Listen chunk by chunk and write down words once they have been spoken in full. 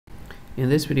In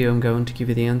this video, I'm going to give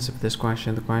you the answer of this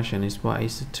question. The question is, what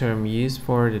is the term used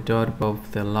for the dot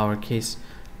above the lowercase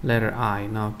letter I?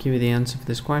 Now, I'll give you the answer for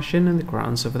this question, and the correct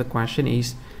answer for the question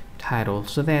is title.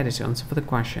 So that is the answer for the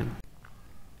question.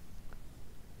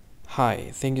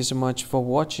 Hi, thank you so much for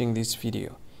watching this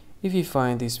video. If you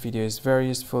find this video is very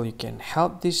useful, you can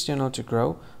help this channel to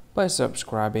grow by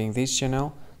subscribing this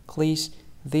channel. Click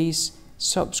this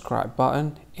subscribe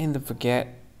button and don't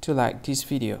forget to like this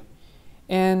video.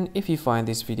 And if you find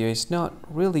this video is not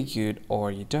really good,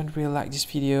 or you don't really like this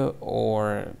video,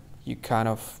 or you kind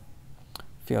of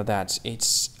feel that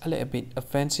it's a little bit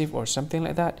offensive or something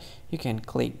like that, you can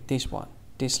click this one,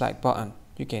 dislike button.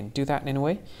 You can do that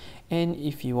anyway. And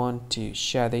if you want to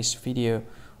share this video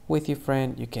with your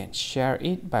friend, you can share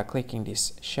it by clicking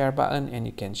this share button, and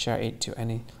you can share it to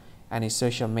any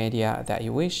social media that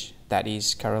you wish that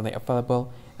is currently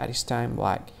available at this time,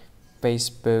 like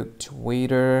Facebook,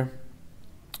 Twitter,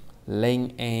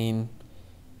 LinkedIn,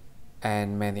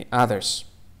 and many others,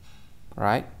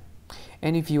 right?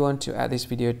 And if you want to add this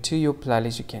video to your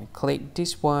playlist, you can click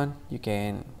this one. You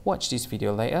can watch this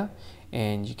video later,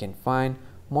 and you can find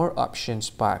more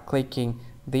options by clicking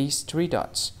these three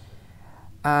dots.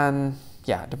 And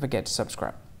yeah, don't forget to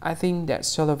subscribe. I think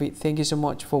that's all of it. Thank you so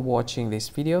much for watching this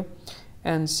video,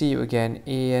 and see you again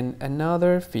in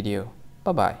another video.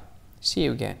 Bye bye. See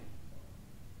you again.